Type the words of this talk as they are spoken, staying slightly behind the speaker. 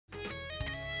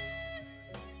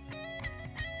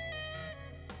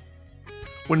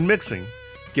When mixing,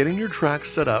 getting your tracks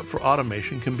set up for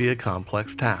automation can be a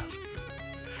complex task.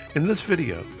 In this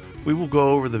video, we will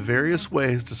go over the various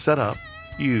ways to set up,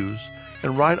 use,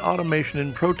 and write automation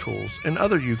in Pro Tools and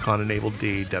other Yukon-enabled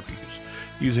DAWs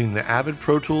using the Avid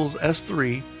Pro Tools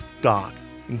S3, dock,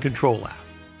 and control app.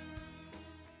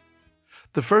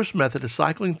 The first method is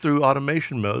cycling through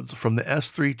automation modes from the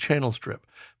S3 channel strip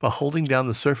by holding down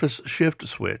the surface shift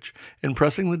switch and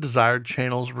pressing the desired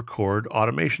channel's record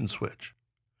automation switch.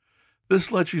 This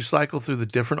lets you cycle through the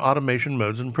different automation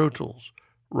modes in Pro Tools: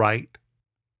 write,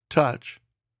 touch,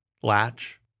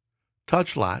 latch,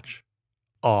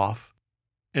 off,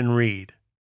 and read.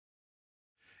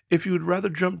 If you would rather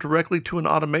jump directly to an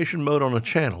automation mode on a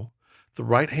channel, the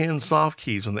right-hand soft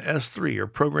keys on the S3 are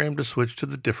programmed to switch to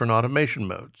the different automation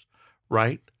modes: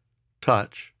 write,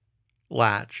 touch,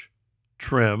 latch,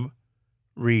 trim,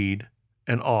 read,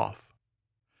 and off.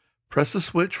 Press the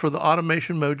switch for the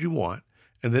automation mode you want,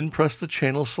 and then press the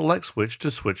channel select switch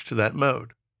to switch to that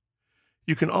mode.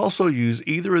 You can also use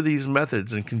either of these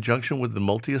methods in conjunction with the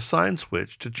multi-assign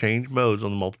switch to change modes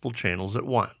on multiple channels at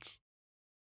once.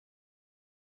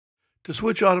 To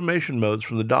switch automation modes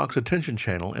from the dock's attention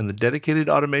channel and the dedicated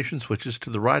automation switches to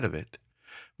the right of it,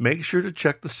 make sure to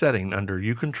check the setting under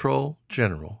U-Control,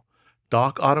 General.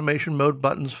 Dock automation mode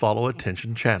buttons follow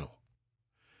attention channel.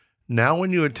 Now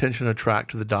when you attention a track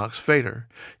to the dock's fader,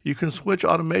 you can switch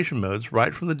automation modes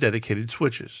right from the dedicated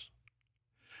switches.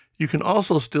 You can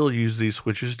also still use these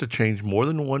switches to change more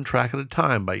than one track at a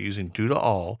time by using Do to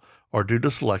All or Do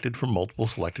to Selected for multiple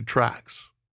selected tracks.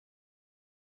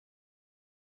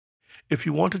 If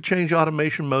you want to change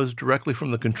automation modes directly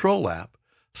from the control app,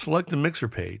 select the mixer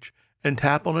page and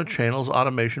tap on a channel's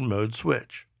automation mode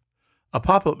switch. A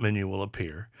pop-up menu will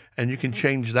appear, and you can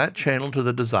change that channel to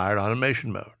the desired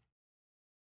automation mode.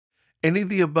 Any of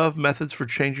the above methods for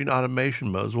changing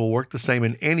automation modes will work the same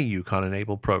in any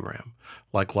Yukon-enabled program,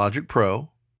 like Logic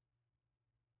Pro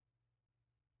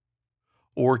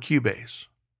or Cubase.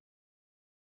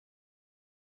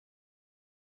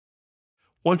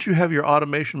 Once you have your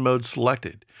automation mode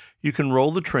selected, you can roll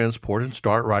the transport and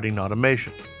start writing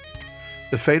automation.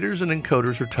 The faders and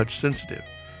encoders are touch sensitive,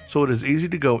 so it is easy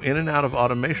to go in and out of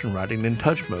automation writing in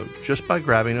touch mode just by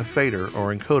grabbing a fader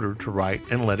or encoder to write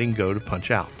and letting go to punch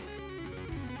out.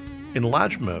 In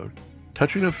latch mode,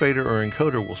 touching a fader or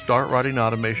encoder will start writing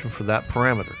automation for that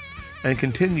parameter and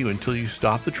continue until you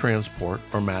stop the transport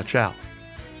or match out.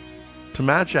 To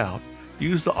match out,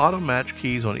 use the auto match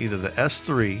keys on either the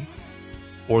S3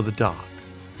 or the dock.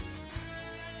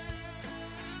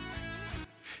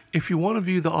 If you want to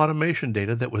view the automation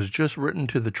data that was just written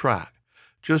to the track,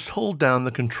 just hold down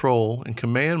the control and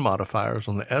command modifiers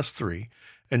on the S3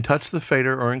 and touch the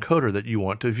fader or encoder that you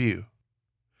want to view.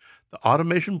 The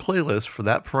automation playlist for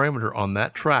that parameter on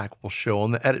that track will show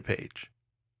on the edit page.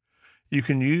 You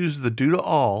can use the Do to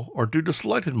All or Do to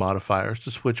Selected modifiers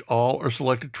to switch all or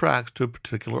selected tracks to a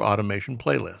particular automation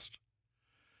playlist.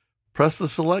 Press the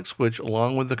select switch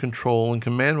along with the control and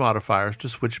command modifiers to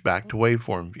switch back to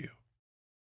waveform view.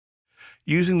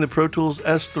 Using the Pro Tools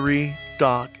S3,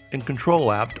 dock, and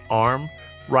control app to arm,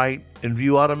 write, and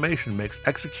view automation makes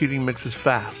executing mixes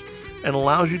fast and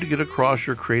allows you to get across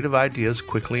your creative ideas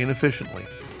quickly and efficiently.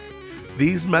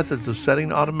 These methods of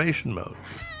setting automation modes,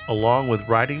 along with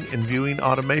writing and viewing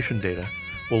automation data,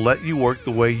 will let you work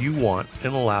the way you want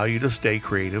and allow you to stay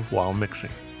creative while mixing.